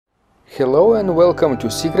Hello and welcome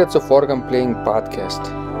to Secrets of Organ Playing podcast.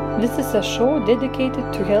 This is a show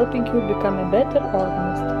dedicated to helping you become a better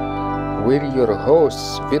organist. We're your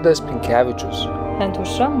hosts, Vidas Pinkevičius. And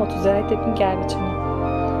Aušra Motuzaitė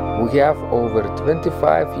Pinkevičienė. We have over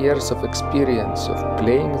 25 years of experience of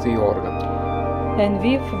playing the organ. And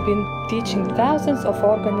we've been teaching thousands of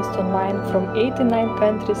organists online from 89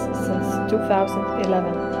 countries since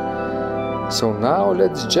 2011. So now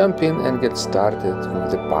let's jump in and get started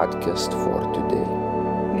with the podcast for today.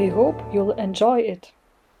 We hope you'll enjoy it.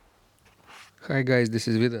 Hi guys, this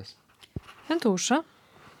is Vidas. And Aušra.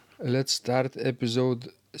 Let's start episode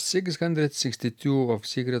 662 of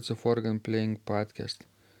Secrets of Organ Playing podcast.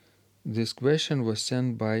 This question was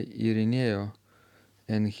sent by Irineo,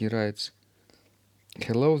 and he writes,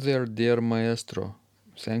 "Hello there, dear maestro.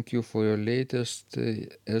 Thank you for your latest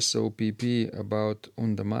SOPP about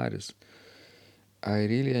Undamaris. I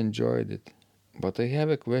really enjoyed it, but I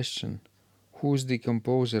have a question. Who's the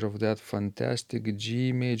composer of that fantastic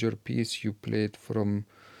G major piece you played from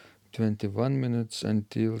 21 minutes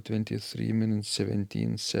until 23 minutes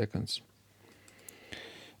 17 seconds?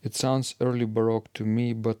 It sounds early Baroque to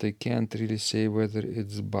me, but I can't really say whether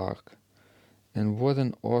it's Bach. And what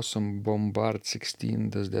an awesome Bombard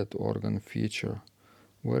 16 does that organ feature?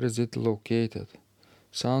 Where is it located?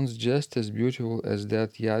 Sounds just as beautiful as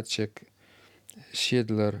that Jacek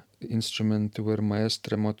Schiedler instrument where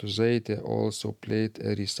Maestra Motuzaitė also played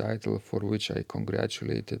a recital for which I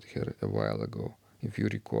congratulated her a while ago, if you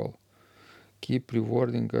recall. Keep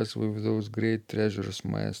rewarding us with those great treasures,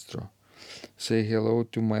 maestro. Say hello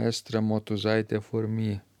to Maestra Motuzaitė for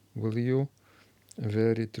me, will you?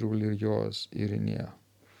 Very truly yours, Irinea."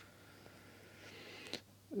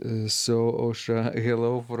 So, Aušra,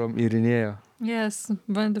 hello from Irinea. Yes,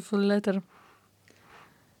 wonderful letter.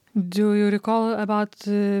 Do you recall about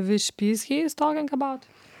which piece he is talking about?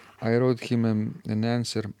 I wrote him an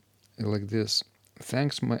answer like this.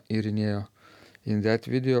 "Thanks, Irineo. In that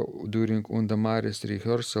video, during Undamaris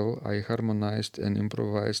rehearsal, I harmonized and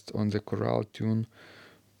improvised on the chorale tune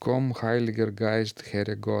Komm Heiliger Geist,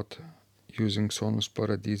 Herre Gott, using Sonus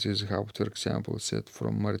Paradises Hauptwerk sample set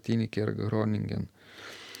from Martiniker Groningen,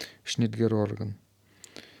 Schnitger organ.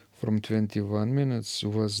 From 21 minutes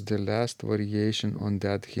was the last variation on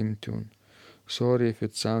that hymn tune. Sorry if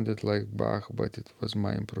it sounded like Bach, but it was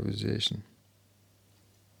my improvisation."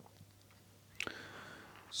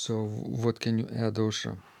 So, what can you add,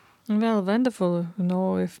 Aušra? Well, wonderful.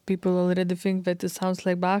 If people already think that it sounds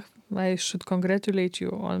like Bach, I should congratulate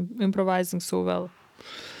you on improvising so well.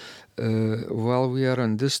 While we are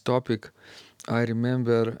on this topic, I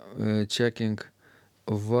remember checking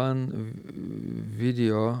one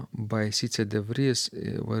video by Sice de Vries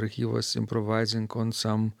where he was improvising on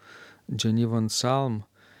some Genevan psalm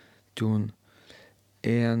tune.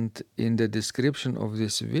 And in the description of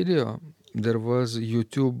this video, there was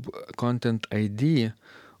YouTube content ID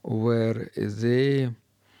where they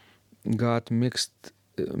got mixed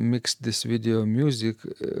this video music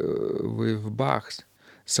with Bach's.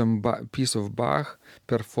 Some piece of Bach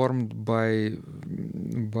performed by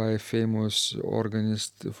famous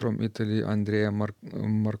organist from Italy, Andrea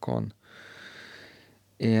Marcon.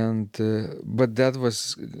 And but that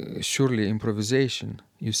was surely improvisation,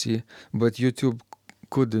 you see. But YouTube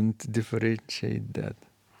couldn't differentiate that.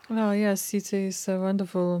 Well, yes, Sice is a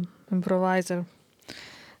wonderful improviser.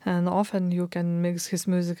 And often you can mix his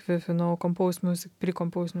music with, composed music,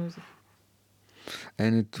 pre-composed music.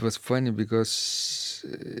 And it was funny because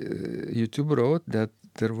YouTube wrote that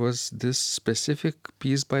there was this specific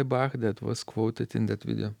piece by Bach that was quoted in that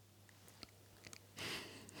video.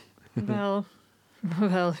 Well,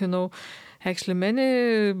 actually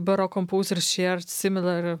many Baroque composers shared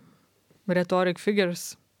similar rhetoric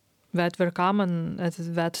figures that were common at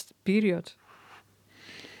that period.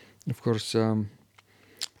 Of course, I'm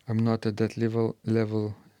not at that level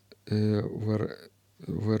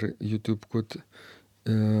where YouTube could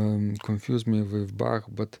confuse me with Bach,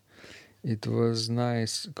 but it was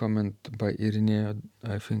nice comment by Irinea,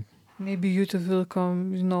 I think. Maybe YouTube will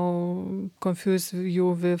confuse you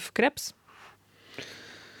with Krebs.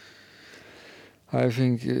 I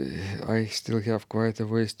think I still have quite a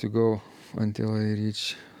ways to go until I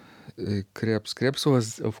reach Krebs. Krebs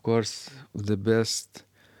was, of course,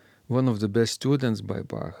 one of the best students by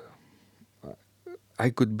Bach. I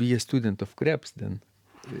could be a student of Krebs then,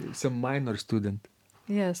 some minor student.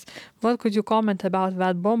 Yes. What could you comment about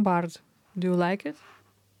that Bombard? Do you like it?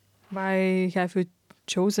 Why have you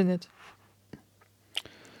chosen it?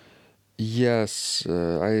 Yes,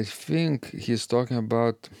 I think he's talking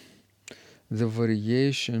about the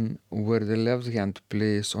variation where the left hand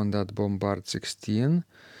plays on that Bombard 16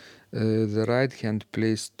 The right hand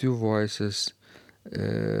plays two voices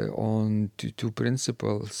on two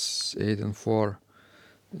principals, 8 and 4,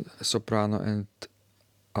 soprano and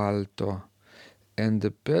alto, and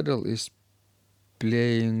the pedal is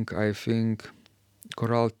playing, I think,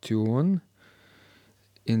 chorale tune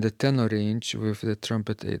in the tenor range with the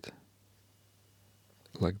trumpet 8,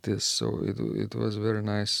 like this. So it was very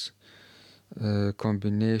nice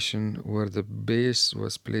combination where the bass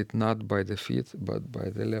was played not by the feet but by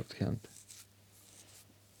the left hand.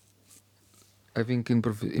 I think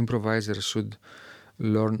improvisers should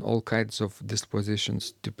learn all kinds of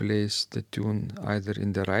dispositions to place the tune either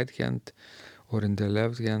in the right hand or in the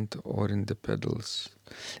left hand or in the pedals,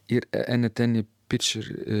 and at any pitch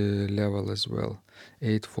level as well,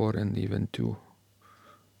 8, 4 and even 2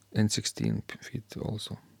 and 16 feet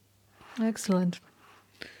also. Excellent.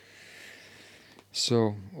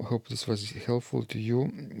 So I hope this was helpful to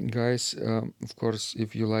you guys. Of course,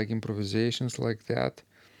 if you like improvisations like that,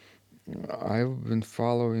 I've been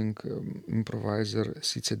following improviser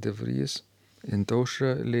Sietse de Vries, and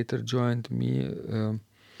Tosha later joined me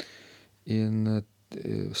in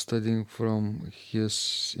studying from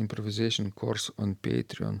his improvisation course on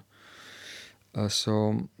Patreon.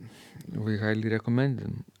 So we highly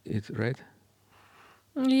recommend it, right?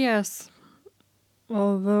 Yes.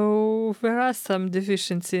 Although there are some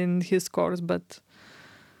deficiency in his course, but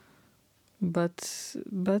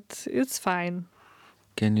it's fine.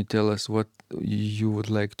 Can you tell us what you would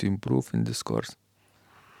like to improve in this course?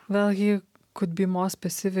 Well, he could be more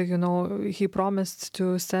specific, he promised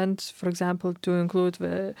to send, for example, to include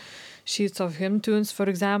the sheets of hymn tunes, for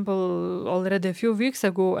example, already a few weeks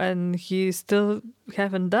ago, and he still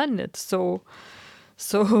haven't done it. So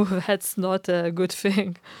that's not a good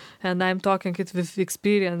thing. And I'm talking it with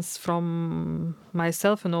experience from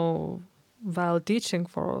myself, while teaching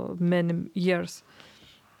for many years.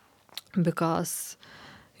 Because,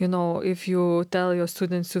 if you tell your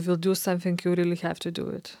students you will do something, you really have to do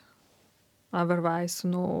it. Otherwise,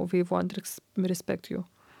 we won't respect you.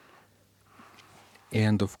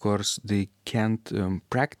 And of course, they can't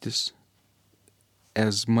practice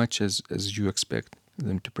as much as you expect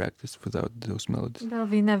them to practice without those melodies. Well,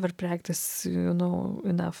 we never practice,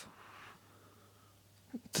 enough.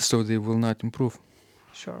 So they will not improve.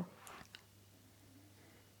 Sure.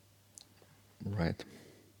 Right.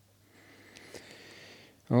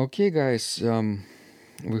 Okay, guys.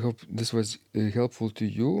 We hope this was helpful to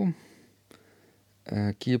you.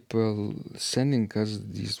 Keep sending us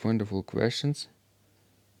these wonderful questions,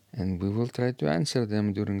 and we will try to answer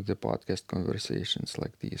them during the podcast conversations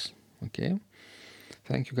like these. Okay?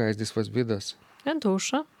 Thank you, guys. This was Vidas. And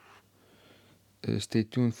Tosha. Stay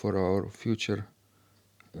tuned for our future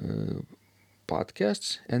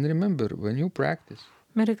podcasts. And remember, when you practice,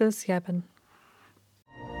 miracles happen.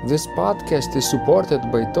 This podcast is supported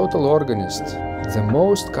by Total Organist, the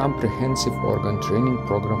most comprehensive organ training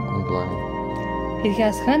program online. It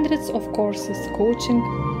has hundreds of courses, coaching,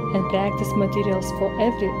 and practice materials for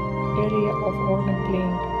every area of organ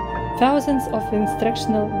playing. Thousands of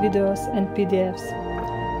instructional videos and PDFs.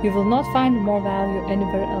 You will not find more value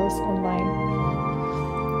anywhere else online.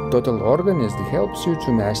 Total Organist helps you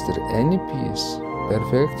to master any piece,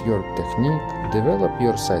 perfect your technique, develop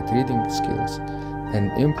your sight reading skills,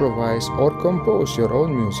 and improvise or compose your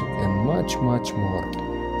own music, and much, much more.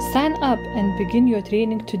 Sign up and begin your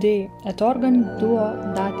training today at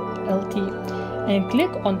organduo.lt and click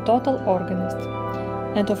on Total Organist.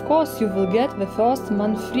 And of course, you will get the first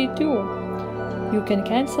month free too. You can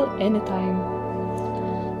cancel anytime.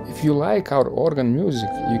 If you like our organ music,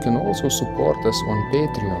 you can also support us on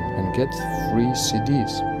Patreon and get free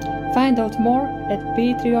CDs. Find out more at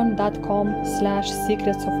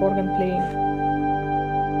patreon.com/secrets of organ playing.